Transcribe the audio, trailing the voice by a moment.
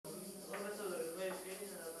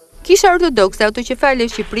Kisha ortodokse autoqefale e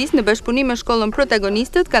Shqipërisë në bashkëpunim me shkollën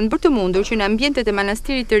Protagonistët kanë bërë të mundur që në ambientet e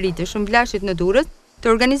manastirit të ri të Shëmbllashit në Durrës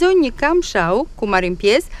të organizojnë një kamp shahu ku marrin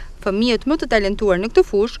pjesë fëmijët më të talentuar në këtë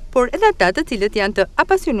fushë, por edhe ata të cilët janë të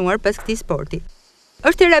apasionuar pas këtij sporti.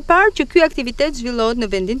 Është hera e parë që ky aktivitet zhvillohet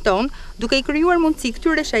në vendin tonë, duke i krijuar mundësi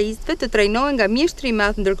këtyre shahistëve të trajnohen nga mjeshtri i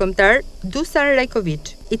madh ndërkombëtar Dusan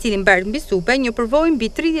Rajković, i cili mbart mbi supe një përvojë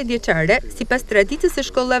mbi 30 vjeçare, sipas traditës së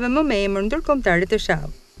shkollave më me emër ndërkombëtare të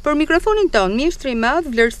shahut. Për mikrofonin ton, mjeshtri i madh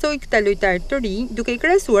vlerësoi këta lojtarë të rinj, duke i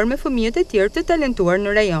krahasuar me fëmijët e tjerë të talentuar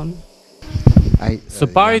në rajon. Së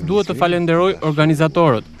pari duhet të falenderoj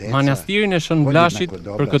organizatorët, manastirin e Shëmbllashit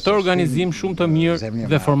për këtë organizim shumë të mirë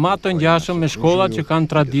dhe format të ngjashëm me shkollat që kanë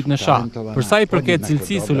traditë në shah. Për sa i përket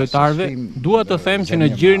cilësisë së lojtarëve, dua të them që në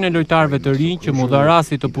gjirin e lojtarëve të rinj që mu dha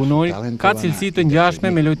rasti të punojnë, ka cilësi të ngjashme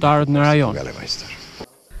me lojtarët në rajon.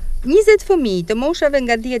 20 fëmijë të moshave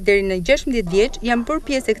nga 10 deri në 16 vjeç janë bërë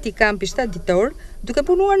pjesë e këtij kampi 7 ditor, duke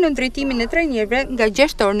punuar në drejtimin e trajnerëve nga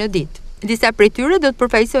 6 orë në ditë. Disa prej tyre do të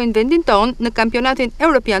përfaqësojnë vendin tonë në kampionatin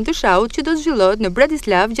evropian të shahut që do të zhvillohet në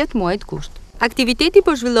Bratislav gjatë muajit gusht. Aktiviteti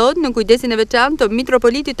po zhvillohet në kujdesin e veçantë të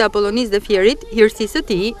mitropolitit të Apollonisë dhe Fierit, hirësisë së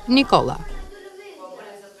tij, Nikolla.